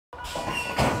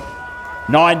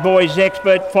9 boys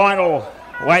expert final.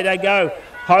 Away they go.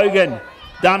 Hogan,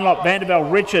 Dunlop, Vanderbilt,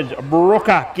 Richards,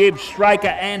 Brooker, Gibbs, Straker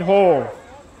and Hall.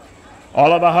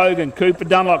 Oliver Hogan, Cooper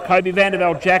Dunlop, Kobe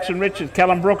Vanderbilt, Jackson Richards,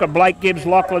 Callum Brooker, Blake Gibbs,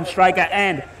 Lachlan Straker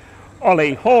and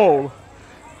Ollie Hall.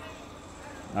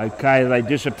 Okay, they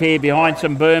disappear behind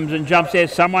some berms and jumps there.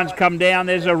 Someone's come down.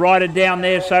 There's a rider down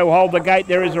there, so hold the gate.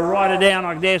 There is a rider down,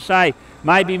 I dare say.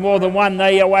 Maybe more than one.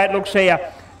 There you way it looks here.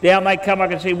 Down they come. I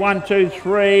can see 1, 2,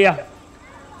 3,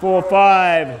 4,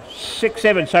 5, 6,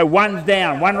 7. So one's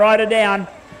down. One rider down.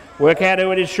 Work out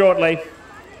who it is shortly.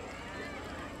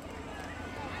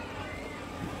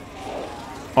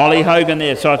 Ollie Hogan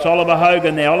there. So it's Oliver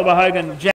Hogan there. Oliver Hogan.